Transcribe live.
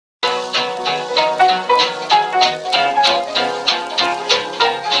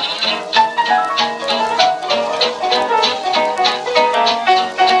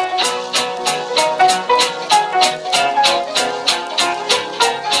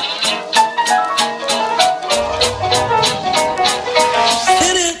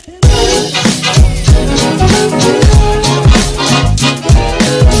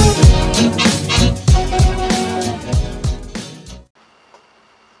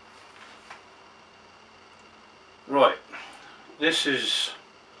Right, this is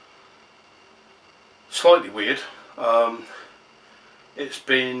slightly weird. It's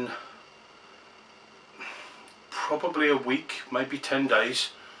been probably a week, maybe 10 days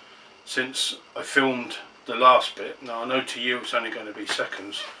since I filmed the last bit. Now I know to you it's only going to be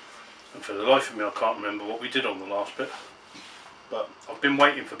seconds, and for the life of me I can't remember what we did on the last bit, but I've been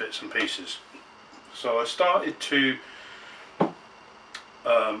waiting for bits and pieces. So I started to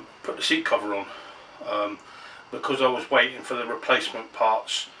put the seat cover on because I was waiting for the replacement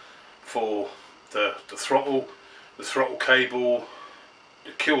parts for the throttle cable,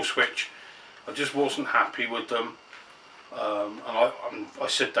 the kill switch. I just wasn't happy with them, and I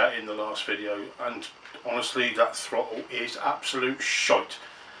said that in the last video, and honestly that throttle is absolute shite.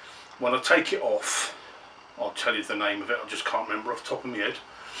 When I take it off, I'll tell you the name of it, I just can't remember off the top of my head.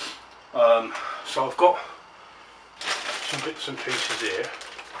 So I've got some bits and pieces here.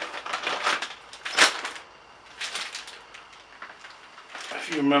 If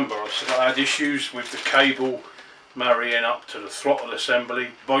you remember, I said I had issues with the cable marrying up to the throttle assembly.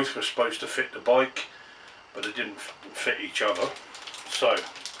 Both were supposed to fit the bike, but they didn't fit each other. So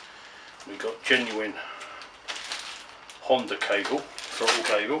we got genuine Honda cable, throttle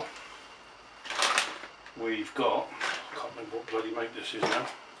cable. We've got, I can't remember what bloody make this is now,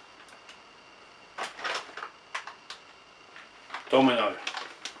 Domino,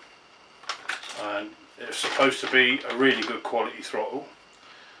 and it's supposed to be a really good quality throttle.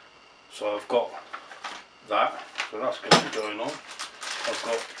 So I've got that, so that's going to be going on. I've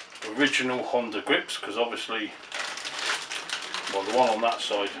got original Honda grips, because obviously, well, the one on that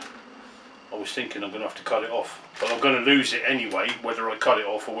side, I was thinking I'm going to have to cut it off, but I'm going to lose it anyway, whether I cut it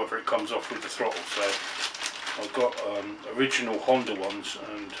off or whether it comes off with the throttle. So I've got original Honda ones,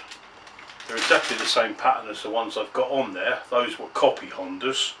 and they're exactly the same pattern as the ones I've got on there. Those were copy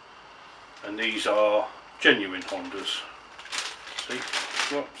Hondas, and these are genuine Hondas. See?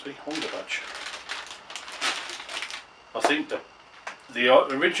 Well, see, Honda badge. I think the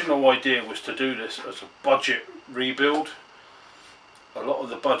original idea was to do this as a budget rebuild. A lot of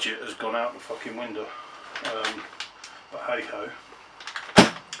the budget has gone out the fucking window, but hey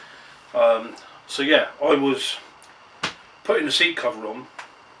ho. So yeah, I was putting the seat cover on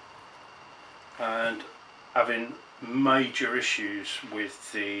and having major issues with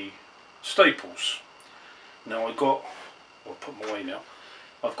the staples. Now I'll put them away now.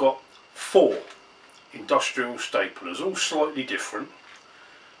 I've got 4 industrial staplers, all slightly different,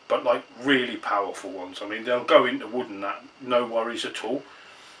 but like really powerful ones. I mean, they'll go into wood and that, no worries at all.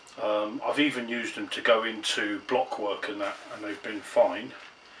 I've even used them to go into block work and that, and they've been fine.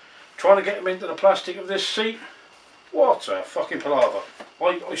 Trying to get them into the plastic of this seat, what a fucking palaver.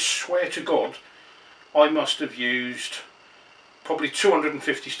 I swear to God, I must have used probably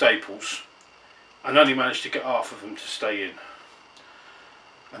 250 staples and only managed to get half of them to stay in.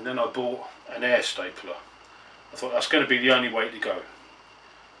 And then I bought an air stapler. I thought that's going to be the only way to go.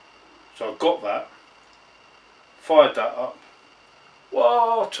 So I got that, fired that up.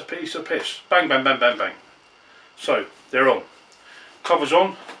 What a piece of piss. Bang, bang, bang, bang, bang. So they're on. Cover's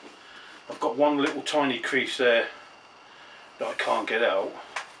on. I've got one little tiny crease there that I can't get out,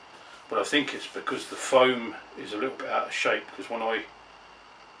 but I think it's because the foam is a little bit out of shape, because when I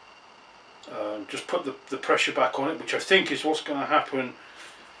just put the pressure back on it, which I think is what's going to happen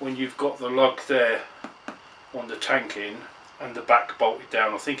when you've got the lug there on the tank in and the back bolted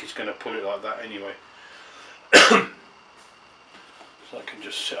down. I think it's going to pull it like that anyway. So I can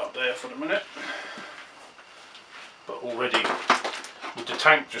just sit up there for a minute. But already, with the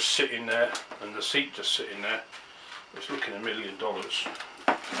tank just sitting there and the seat just sitting there, it's looking $1 million.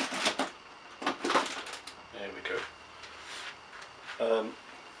 There we go.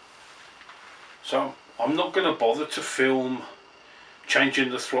 So I'm not going to bother to film changing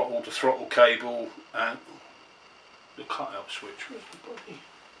the throttle cable and the cutout switch. Where's the bloody...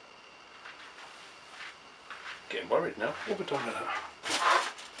 Getting worried now. What have we done with that?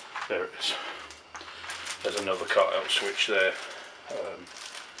 There it is. There's another cutout switch there.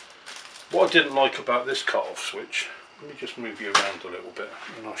 What I didn't like about this cut-off switch, let me just move you around a little bit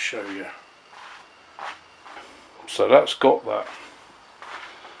and I'll show you. So that's got that.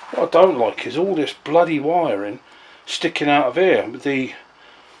 What I don't like is all this bloody wiring sticking out of here.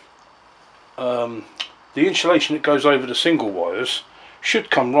 The insulation that goes over the single wires should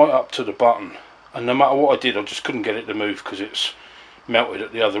come right up to the button, and no matter what I did I just couldn't get it to move because it's melted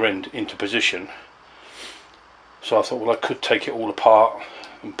at the other end into position. So I thought, well, I could take it all apart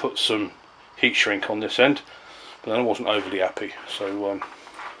and put some heat shrink on this end, but then I wasn't overly happy. So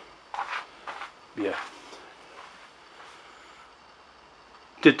yeah,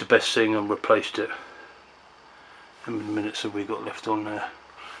 did the best thing and replaced it. How many minutes have we got left on there?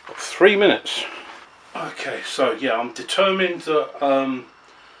 Got 3 minutes. Okay, so yeah, I'm determined that I'm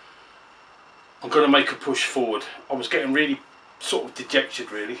going to make a push forward. I was getting really sort of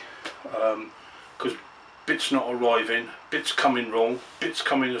dejected really, because bits not arriving, bits coming wrong, bits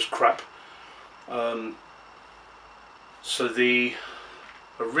coming as crap. So the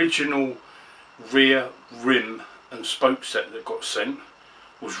original rear rim and spoke set that got sent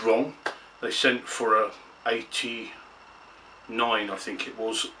was wrong. They sent for a 89, I think it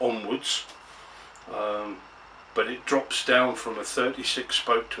was, onwards, but it drops down from a 36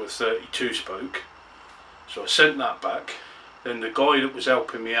 spoke to a 32 spoke. So I sent that back. Then the guy that was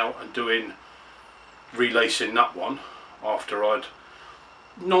helping me out and doing relacing that one, after I'd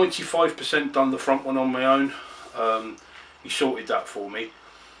 95% done the front one on my own, he sorted that for me.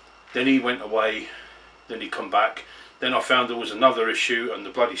 Then he went away, then he come back, then I found there was another issue and the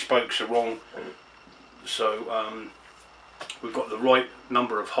bloody spokes are wrong. So we've got the right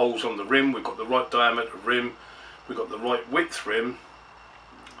number of holes on the rim, we've got the right diameter rim, we've got the right width rim,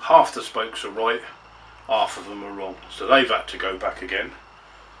 half the spokes are right, half of them are wrong. So they've had to go back again.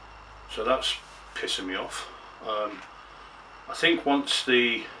 So that's pissing me off. I think once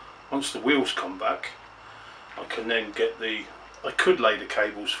the wheels come back, I can then get I could lay the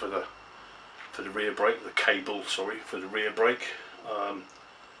cables for the rear brake, the cable, sorry, for the rear brake,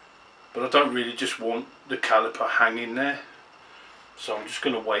 but I don't really just want the caliper hanging there, so I'm just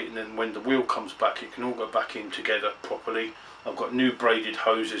going to wait, and then when the wheel comes back it can all go back in together properly. I've got new braided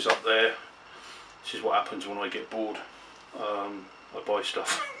hoses up there. This is what happens when I get bored. I buy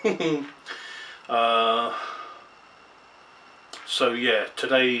stuff. So yeah,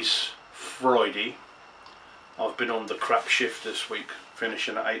 today's Friday. I've been on the crap shift this week,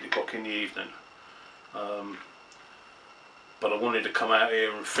 finishing at 8 o'clock in the evening. But I wanted to come out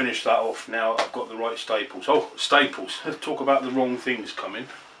here and finish that off now I've got the right staples. Oh, staples, talk about the wrong things coming.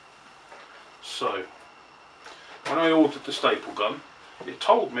 So, when I ordered the staple gun, it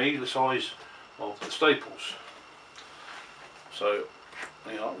told me the size of the staples. So,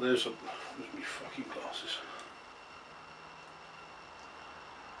 you know, there's my fucking glasses.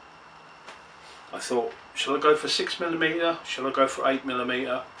 I thought, shall I go for 6mm? Shall I go for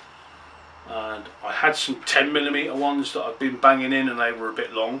 8mm? And I had some 10mm ones that I've been banging in and they were a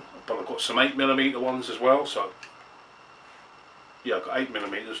bit long, but I've got some 8mm ones as well. So yeah, I've got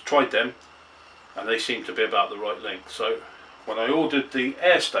 8mm, tried them and they seem to be about the right length. So when I ordered the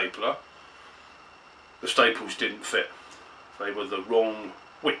air stapler, the staples didn't fit. They were the wrong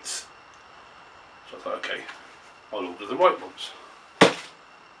width. So I thought, okay, I'll order the right ones.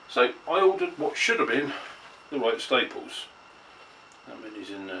 So I ordered what should have been the right staples. How many's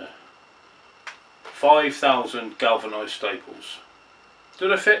in there? 5,000 galvanised staples. Do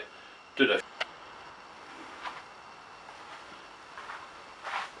they fit? Do they?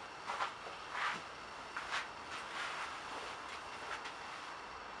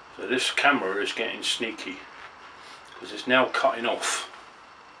 So this camera is getting sneaky because it's now cutting off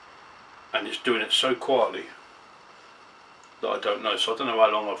and it's doing it so quietly that I don't know. So I don't know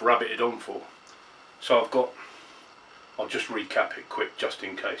how long I've rabbited on for. So I'll just recap it quick just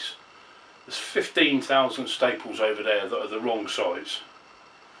in case. There's 15,000 staples over there that are the wrong size,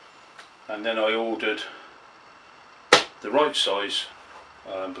 and then I ordered the right size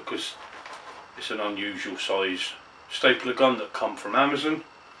because it's an unusual size stapler gun that come from Amazon.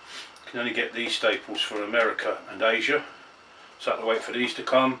 You can only get these staples for America and Asia, so I have to wait for these to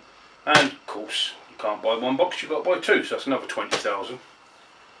come, and of course you can't buy one box, you've got to buy two, so that's another 20,000.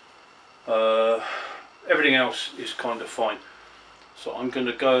 Everything else is kind of fine, so I'm going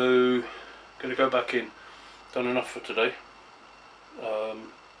to go back in. Done enough for today.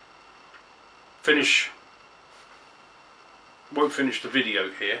 Won't finish the video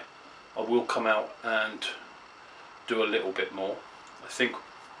here. I will come out and do a little bit more. I think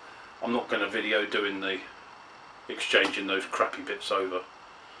I'm not going to video doing the exchanging those crappy bits over,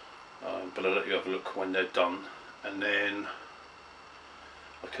 but I'll let you have a look when they're done, and then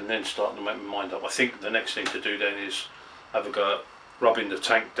I can then start to make my mind up. I think the next thing to do then is have a go at rubbing the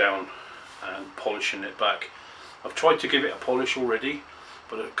tank down and polishing it back. I've tried to give it a polish already,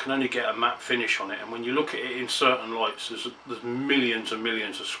 but it can only get a matte finish on it, and when you look at it in certain lights there's millions and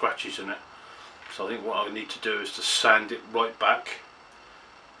millions of scratches in it. So I think what I need to do is to sand it right back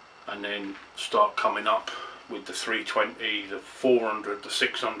and then start coming up with the 320, the 400, the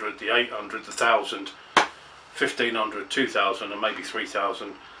 600, the 800, the 1000, 1500, 2000 and maybe 3000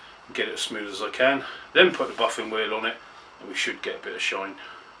 and get it as smooth as I can. Then put the buffing wheel on it and we should get a bit of shine.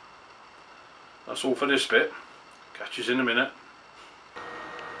 That's all for this bit. Catch you in a minute.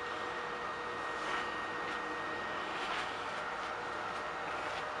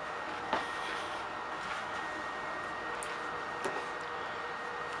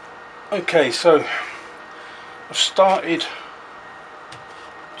 Okay, so I've started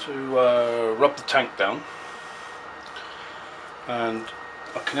to rub the tank down, and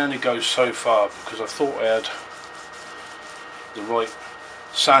I can only go so far because I thought I had the right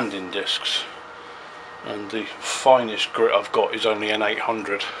sanding discs, and the finest grit I've got is only an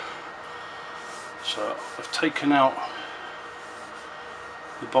 800. So I've taken out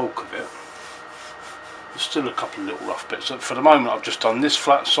the bulk of it. There's still a couple of little rough bits. So for the moment I've just done this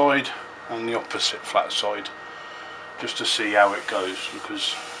flat side and the opposite flat side just to see how it goes,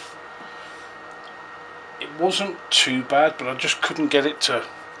 because it wasn't too bad, but I just couldn't get it to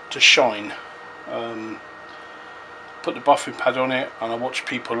shine. Put the buffing pad on it, and I watched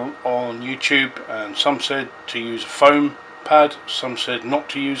people on YouTube, and some said to use a foam pad, some said not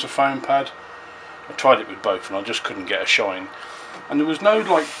to use a foam pad. I tried it with both and I just couldn't get a shine, and there was no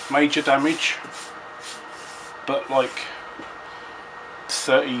like major damage, but like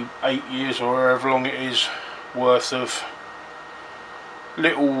 38 years or however long it is worth of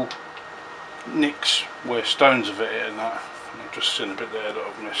little nicks where stones have hit it and that. And I've just seen a bit there that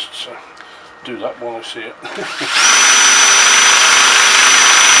I've missed, so do that while I see it.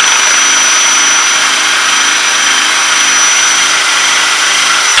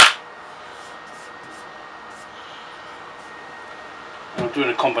 I'm doing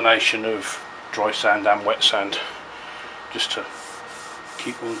a combination of dry sand and wet sand just to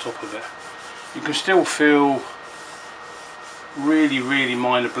keep on top of it. You can still feel really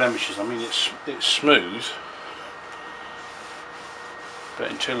minor blemishes. I mean, it's smooth,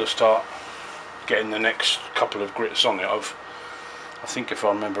 but until I start getting the next couple of grits on it, I think if I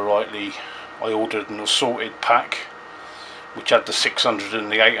remember rightly, I ordered an assorted pack which had the 600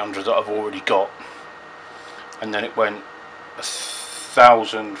 and the 800 that I've already got, and then it went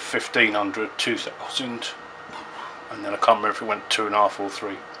 1,000, 1,500, 2,000, and then I can't remember if it went 2.5 or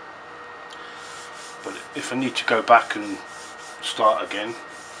 3. But if I need to go back and start again,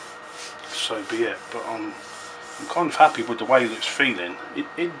 so be it. But I'm kind of happy with the way that it's feeling.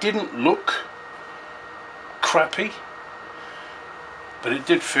 It didn't look crappy, but it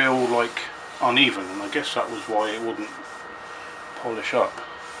did feel like uneven, and I guess that was why it wouldn't polish up.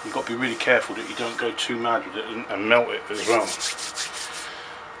 You've got to be really careful that you don't go too mad with it and melt it as well.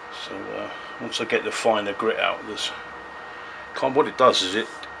 So once I get the finer grit out, what it does is it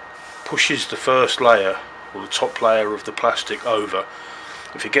pushes the first layer or the top layer of the plastic over.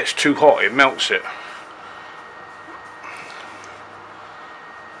 If it gets too hot, it melts it.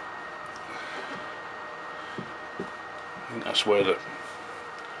 I think that's where the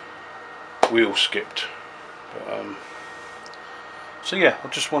wheel skipped. But, so yeah, I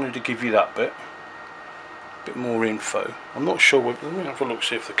just wanted to give you that bit more info. I'm not sure let me have a look,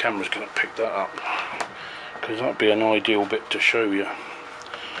 see if the camera's going to pick that up, because that'd be an ideal bit to show you.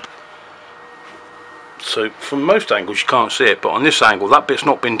 So from most angles you can't see it, but on this angle that bit's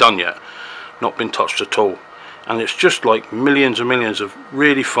not been done yet, not been touched at all, and it's just like millions and millions of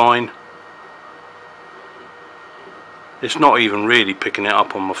really fine. It's not even really picking it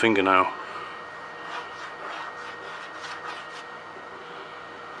up on my fingernail.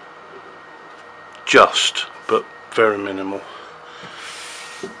 Just, but very minimal.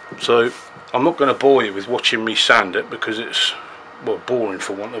 So I'm not going to bore you with watching me sand it, because it's, well, boring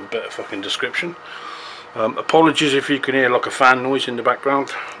for want of a better fucking description. Apologies if you can hear like a fan noise in the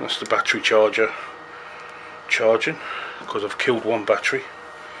background. That's the battery charger charging, because I've killed one battery.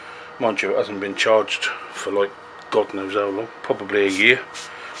 Mind you, it hasn't been charged for like God knows how long, probably a year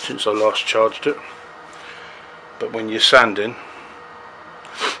since I last charged it. But when you're sanding,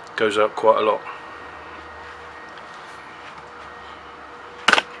 it goes out quite a lot.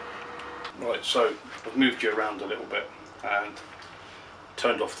 Right, so I've moved you around a little bit and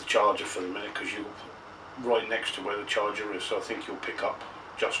turned off the charger for the minute, because you're right next to where the charger is, so I think you'll pick up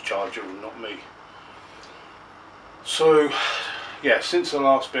just charger and not me. So yeah, since the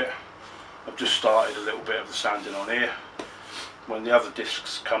last bit I've just started a little bit of the sanding on here. When the other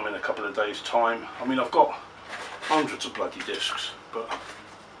discs come in a couple of days time, I mean, I've got hundreds of bloody discs, but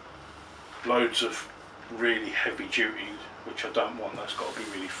loads of really heavy duty, which I don't want. That's got to be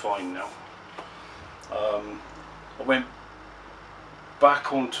really fine now. I went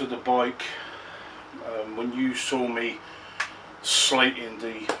back onto the bike when you saw me slating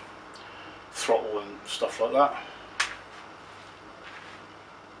the throttle and stuff like that.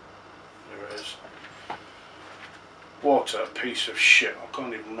 There it is. What a piece of shit. I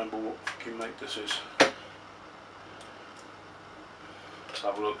can't even remember what fucking make this is. Let's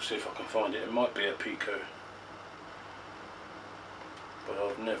have a look, see if I can find it. It might be a Pico, but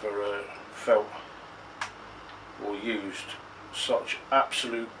I've never felt or used such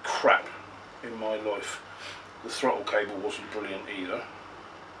absolute crap in my life. The throttle cable wasn't brilliant either.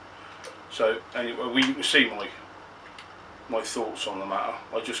 So anyway, well, you can see my thoughts on the matter.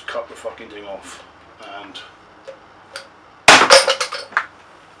 I just cut the fucking thing off, and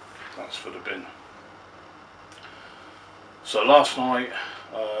that's for the bin. So last night,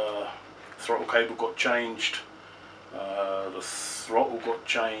 throttle cable got changed, the throttle got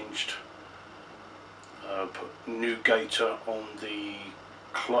changed, put new gator on the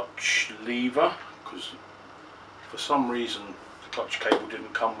clutch lever, because for some reason the clutch cable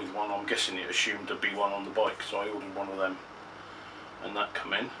didn't come with one. I'm guessing it assumed there'd be one on the bike, so I ordered one of them, and that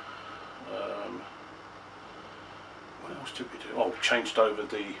come in. What else did we do? Oh, changed over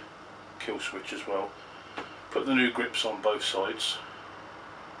the kill switch as well. Put the new grips on both sides,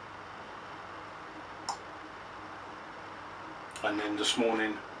 and then this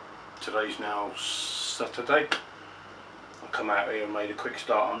morning, today's now Saturday, I come out here and made a quick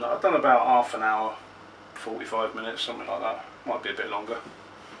start on that. I've done about half an hour, 45 minutes, something like that, might be a bit longer.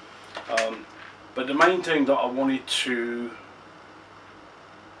 But the main thing that I wanted to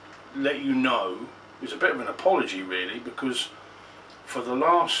let you know is a bit of an apology really, because for the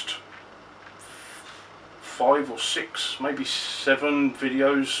last 5 or 6, maybe 7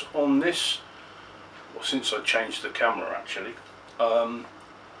 videos on this, well, since I changed the camera actually,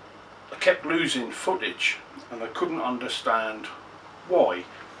 I kept losing footage and I couldn't understand why.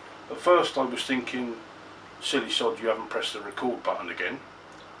 At first I was thinking, silly sod, you haven't pressed the record button again,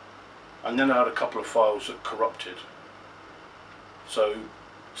 and then I had a couple of files that corrupted, so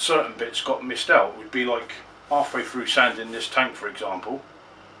certain bits got missed out. We'd be like halfway through sanding this tank, for example,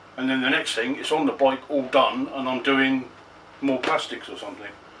 and then the next thing, it's on the bike all done and I'm doing more plastics or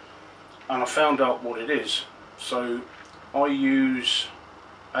something, and I found out what it is. So I use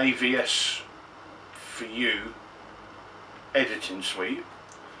AVS for you editing suite,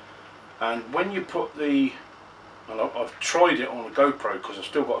 and when you put the, and I've tried it on a GoPro because I've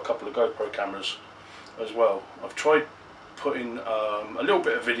still got a couple of GoPro cameras as well, I've tried putting a little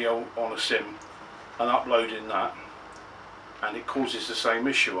bit of video on a sim and uploading that, and it causes the same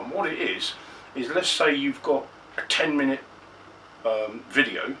issue. And what it is let's say you've got a 10-minute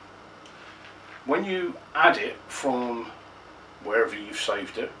video, when you add it from wherever you've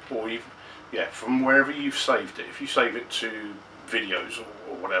saved it, or from wherever you've saved it, if you save it to videos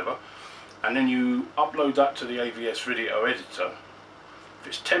or whatever, and then you upload that to the AVS video editor, if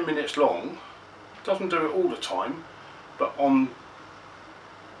it's 10 minutes long, it doesn't do it all the time, but on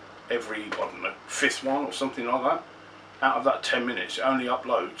every, I don't know, 5th one or something like that, out of that 10 minutes it only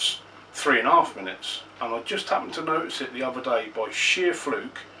uploads 3.5 minutes. And I just happened to notice it the other day by sheer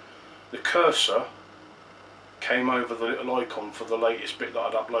fluke. The cursor came over the little icon for the latest bit that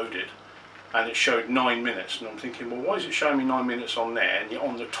I'd uploaded, and it showed 9 minutes, and I'm thinking, well, why is it showing me 9 minutes on there, and yet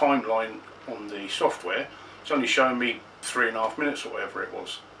on the timeline on the software it's only showing me 3.5 minutes or whatever it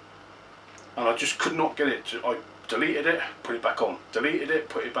was. And I just could not get it to, I deleted it, put it back on, deleted it,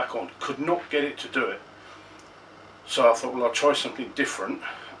 put it back on, could not get it to do it. So I thought, well, I'll try something different,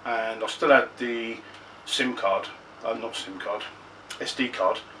 and I still had the SIM card, not SIM card, SD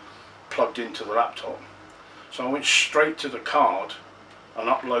card plugged into the laptop. So I went straight to the card and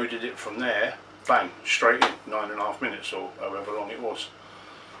uploaded it from there, bang, straight in, 9.5 minutes or however long it was.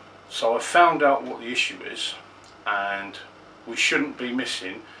 So I found out what the issue is, and we shouldn't be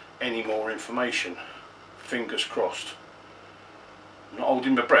missing any more information. Fingers crossed. I'm not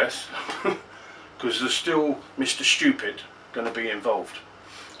holding my breath because there's still Mr. Stupid going to be involved.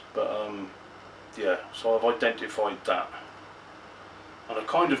 But yeah, so I've identified that, and I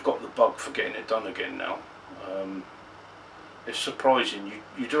kind of got the bug for getting it done again now. It's surprising,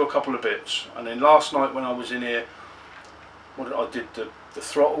 you do a couple of bits, and then last night when I was in here, I did the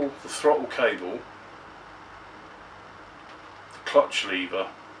throttle cable, the clutch lever,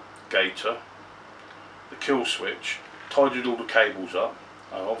 gator, the kill switch, tidied all the cables up.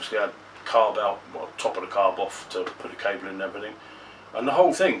 I obviously had carb out, well, top of the carb off to put the cable in and everything, and the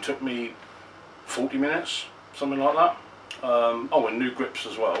whole thing took me 40 minutes, something like that. Oh, and new grips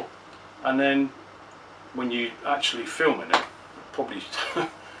as well. And then when you actually filming it, probably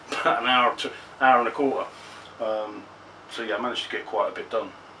about an hour to hour and a quarter. So yeah, I managed to get quite a bit done.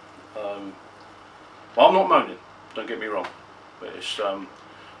 Well, I'm not moaning, don't get me wrong, but it's a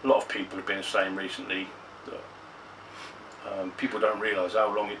lot of people have been saying recently that people don't realise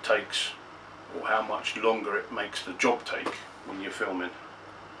how long it takes, or how much longer it makes the job take when you're filming.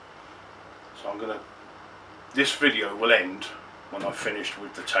 So this video will end when I've finished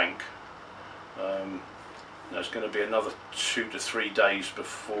with the tank. There's going to be another 2 to 3 days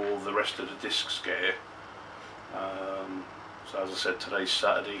before the rest of the discs get here. So as I said, today's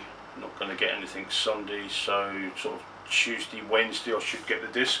Saturday, not going to get anything Sunday, so sort of Tuesday, Wednesday I should get the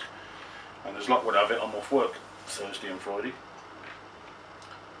disc, and as luck would have it, I'm off work Thursday and Friday,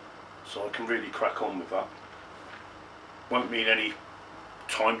 so I can really crack on with that. Won't mean any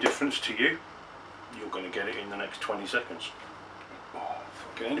time difference to you, you're going to get it in the next 20 seconds. Oh,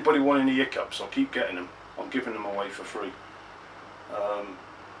 fucking anybody want any hiccups, I'll keep getting them, I'm giving them away for free.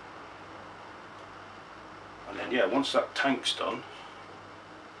 And then yeah, once that tank's done,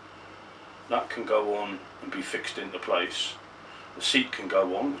 that can go on and be fixed into place. The seat can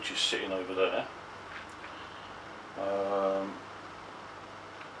go on, which is sitting over there.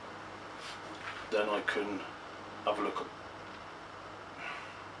 Then I can have a look at.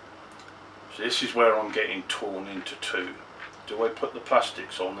 So this is where I'm getting torn into two. Do I put the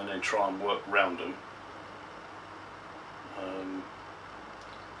plastics on and then try and work round them?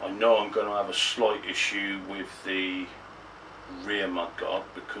 I know I'm going to have a slight issue with the rear mudguard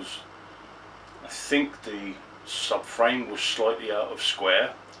because I think the subframe was slightly out of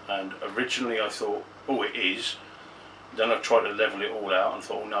square, and originally I thought, oh it is, then I tried to level it all out and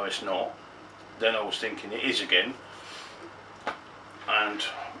thought, oh no it's not, then I was thinking it is again, and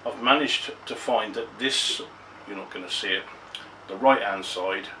I've managed to find that this, you're not going to see it, the right hand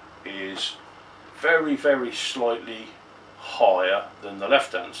side is very slightly higher than the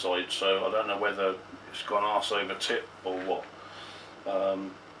left hand side, so I don't know whether it's gone arse over tip or what,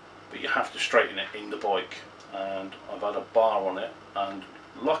 but you have to straighten it in the bike, and I've had a bar on it, and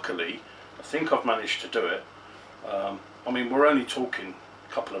luckily I think I've managed to do it. I mean, we're only talking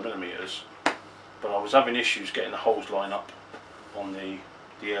a couple of millimetres, but I was having issues getting the holes line up on the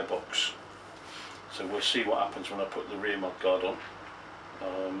airbox, so we'll see what happens when I put the rear mudguard on.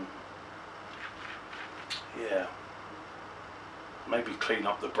 Yeah, maybe clean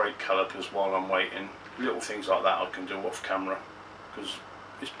up the brake calipers while I'm waiting, little things like that I can do off camera, because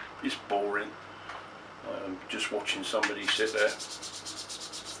it's boring just watching somebody sit there.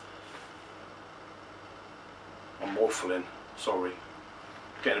 I'm waffling, sorry,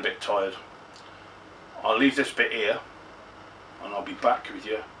 getting a bit tired. I'll leave this bit here and I'll be back with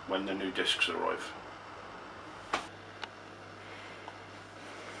you when the new discs arrive.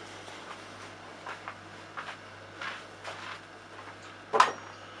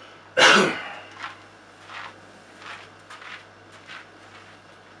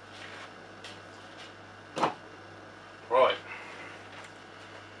 Right,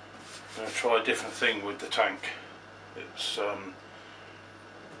 I'm going to try a different thing with the tank.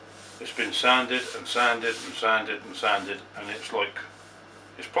 It's been sanded and sanded and sanded and sanded, and it's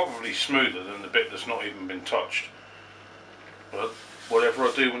probably smoother than the bit that's not even been touched, but whatever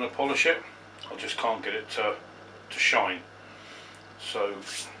I do when I polish it, I just can't get it to shine. So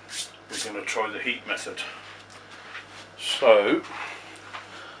we're going to try the heat method. So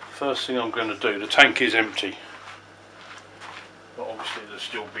first thing I'm going to do, the tank is empty, but obviously there'll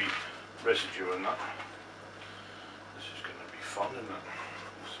still be residue in that. This is going to be fun, isn't it?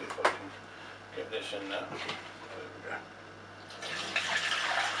 Let's see if I can get this in there. There we go.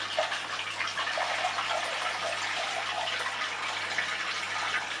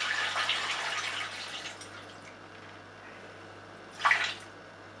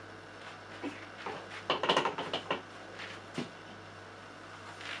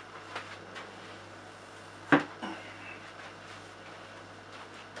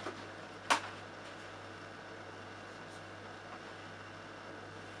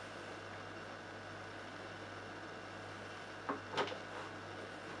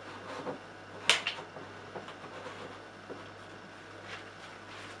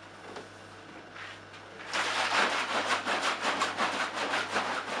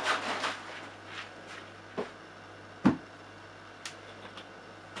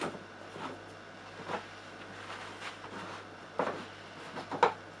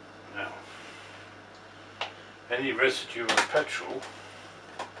 Any residue of petrol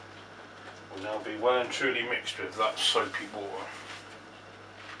will now be well and truly mixed with that soapy water,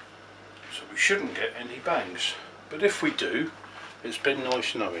 so we shouldn't get any bangs, but if we do, it's been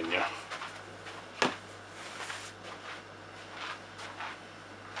nice knowing you.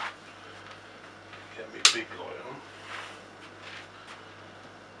 Get me a big light on.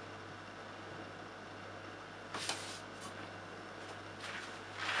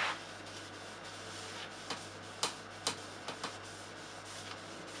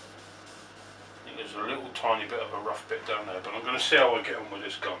 There's a little tiny bit of a rough bit down there, but I'm going to see how I get on with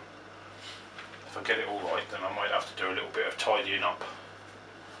this gun. If I get it all right, then I might have to do a little bit of tidying up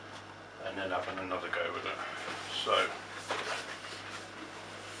and then having another go with it. So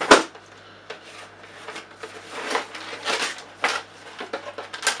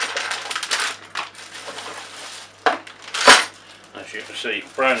see,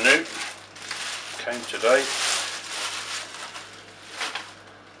 brand new, came today.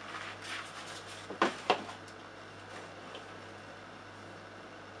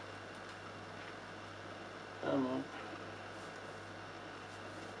 Come on.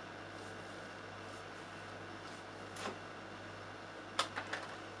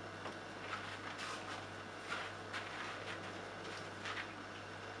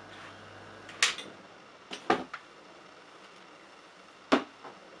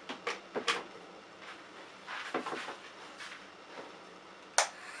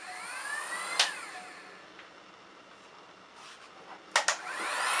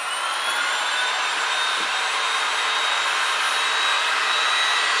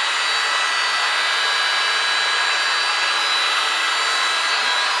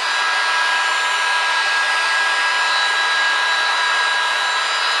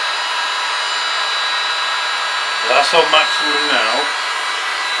 That's on maximum now.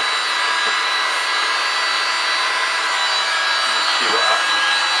 Let's see what happens.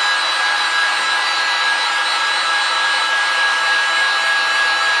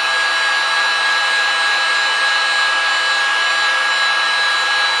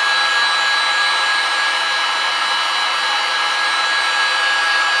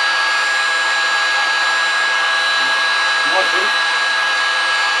 Might be.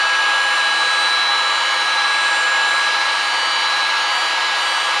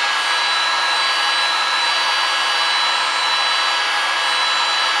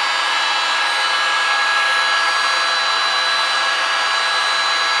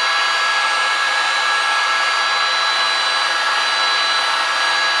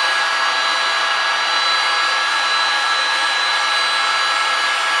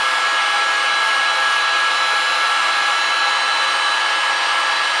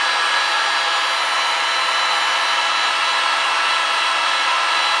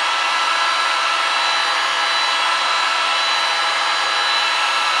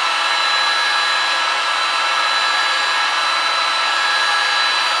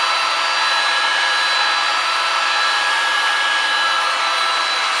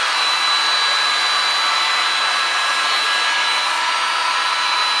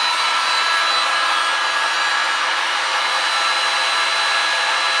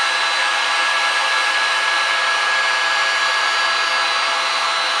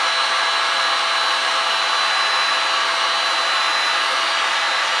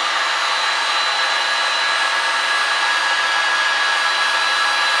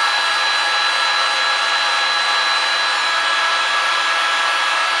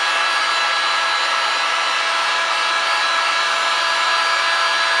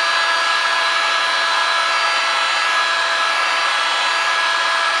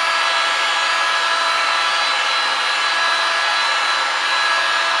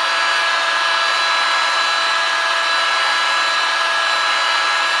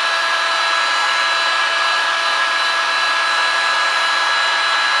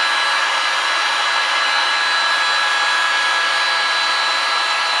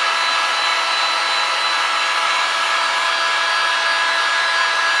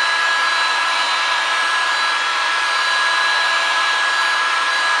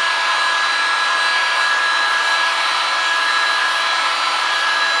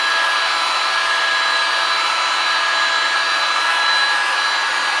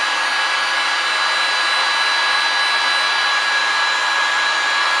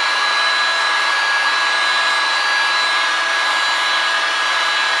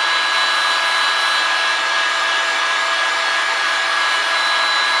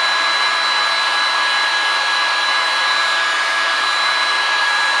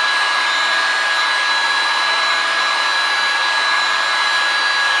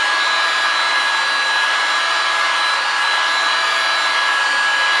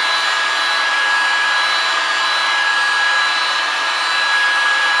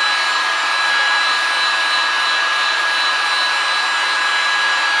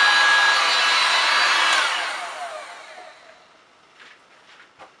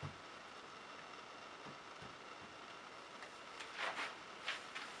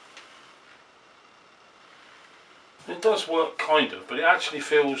 It does work kind of, but it actually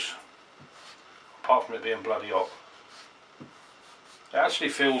feels, apart from it being bloody hot, it actually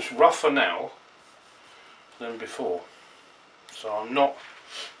feels rougher now than before. So I'm not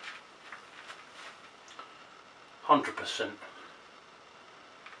 100%.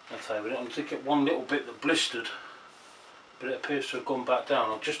 I did get one little bit that blistered, but it appears to have gone back down.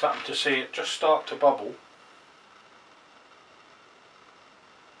 I just happened to see it just start to bubble.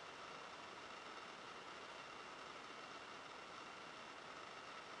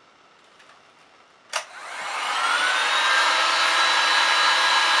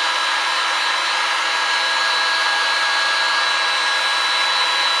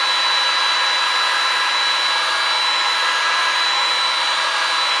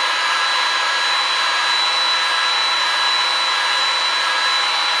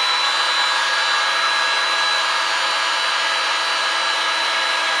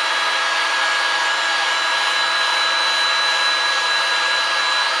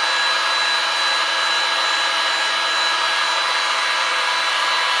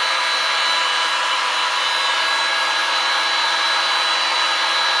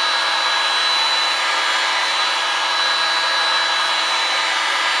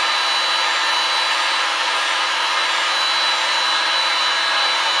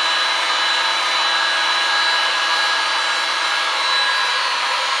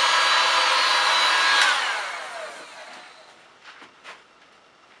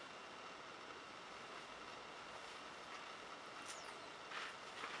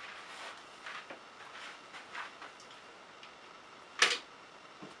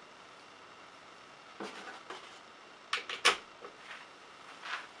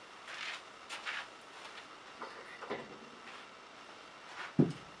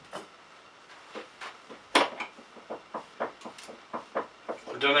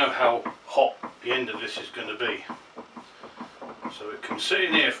 don't know how hot the end of this is going to be, so it can sit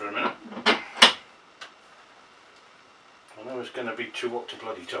in here for a minute. I know it's going to be too hot to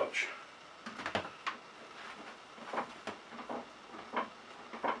bloody touch.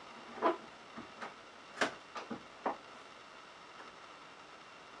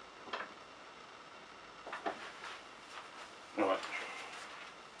 Right.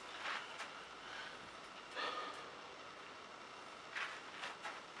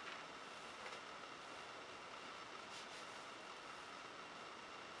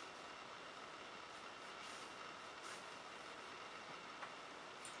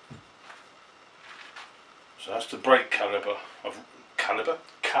 So that's the brake caliper I've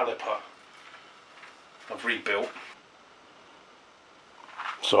rebuilt.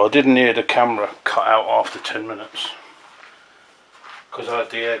 So I didn't hear the camera cut out after 10 minutes because I had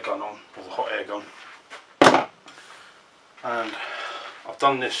the air gun on, or the hot air gun, and I've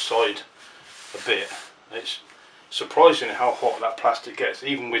done this side a bit. It's surprising how hot that plastic gets,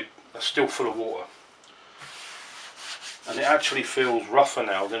 even with it's still full of water, and it actually feels rougher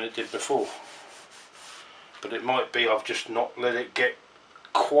now than it did before. But it might be I've just not let it get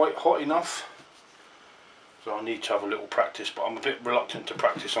quite hot enough, so I need to have a little practice. But I'm a bit reluctant to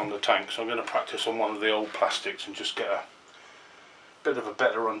practice on the tank, so I'm going to practice on one of the old plastics and just get a bit of a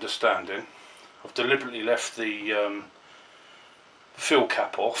better understanding. I've deliberately left the fill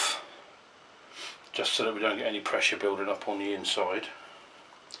cap off just so that we don't get any pressure building up on the inside,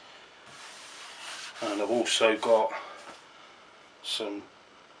 and I've also got some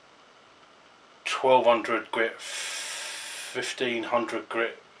 1200 grit, 1500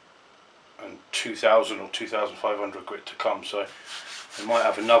 grit and 2000 or 2500 grit to come, so I might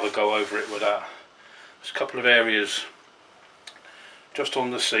have another go over it with that. There's a couple of areas just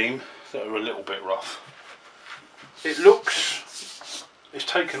on the seam that are a little bit rough. It looks, it's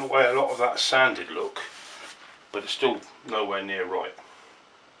taken away a lot of that sanded look, but it's still nowhere near right.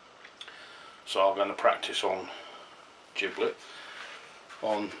 So I'm going to practice on giblet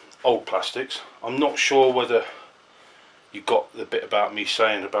on old plastics. I'm not sure whether you got the bit about me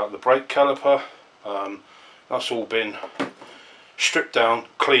saying about the brake caliper. That's all been stripped down,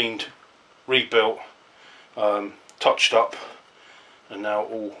 cleaned, rebuilt, touched up, and now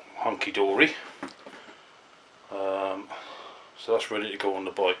all hunky-dory. So that's ready to go on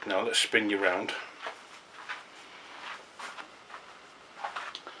the bike. Now let's spin you round.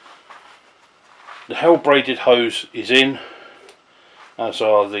 The hell braided hose is in, as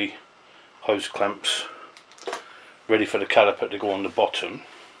are the hose clamps, ready for the caliper to go on the bottom.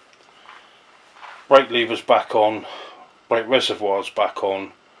 Brake levers back on, brake reservoirs back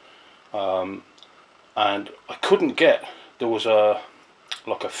on, and I couldn't get, there was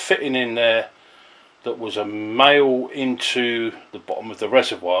like a fitting in there that was a male into the bottom of the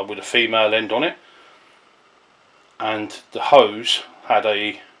reservoir with a female end on it, and the hose had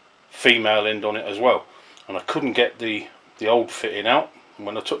a female end on it as well, and I couldn't get the old fitting out. And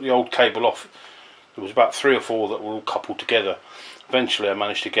when I took the old cable off, there was about 3 or 4 that were all coupled together. Eventually I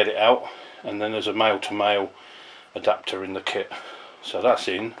managed to get it out, and then there's a male to male adapter in the kit, so that's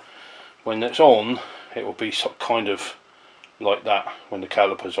in. When it's on, it will be some kind of like that when the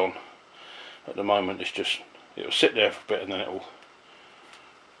caliper's on. At the moment it's just, it'll sit there for a bit and then it'll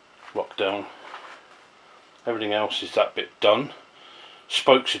rock down. Everything else is that bit done.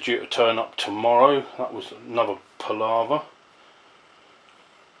 Spokes are due to turn up tomorrow. That was another palaver.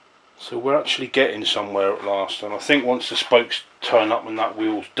 So we're actually getting somewhere at last, and I think once the spokes turn up and that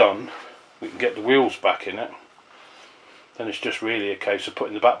wheel's done, we can get the wheels back in it. Then it's just really a case of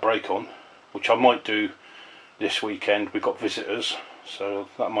putting the back brake on, which I might do this weekend. We've got visitors, so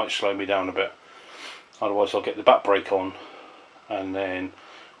that might slow me down a bit. Otherwise I'll get the back brake on, and then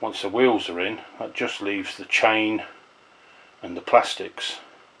once the wheels are in, that just leaves the chain and the plastics,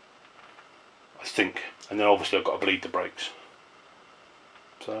 I think, and then obviously I've got to bleed the brakes.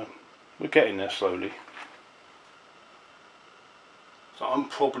 So we're getting there slowly. So I'm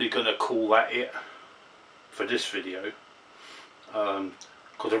probably going to call that it for this video,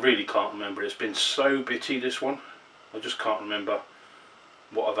 because I really can't remember. It's been so bitty, this one. I just can't remember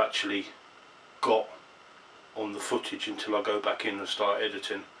what I've actually got on the footage until I go back in and start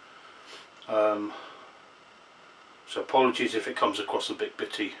editing. So apologies if it comes across a bit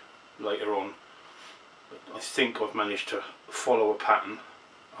bitty later on, but I think I've managed to follow a pattern.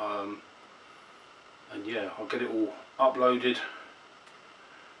 And yeah, I'll get it all uploaded.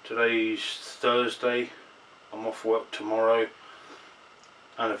 Today's Thursday, I'm off work tomorrow,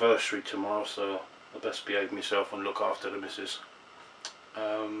 anniversary tomorrow, so I best behave myself and look after the missus.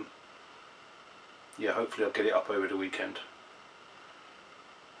 Yeah, hopefully I'll get it up over the weekend.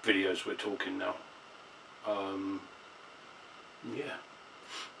 videos we're talking now. Yeah,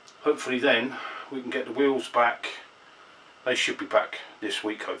 hopefully then we can get the wheels back. They should be back this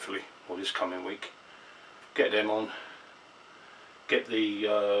week hopefully, or this coming week. Get them on, get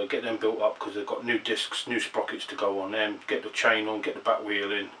them built up, because they've got new discs, new sprockets to go on them. Get the chain on, get the back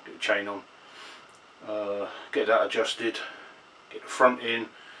wheel in, get the chain on, get that adjusted, get the front in,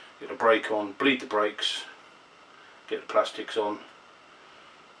 get the brake on, bleed the brakes, get the plastics on,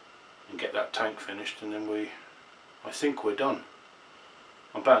 and get that tank finished, and then I think we're done.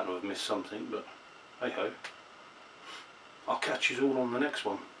 I'm bound to have missed something, but hey ho. I'll catch you all on the next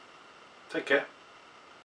one. Take care.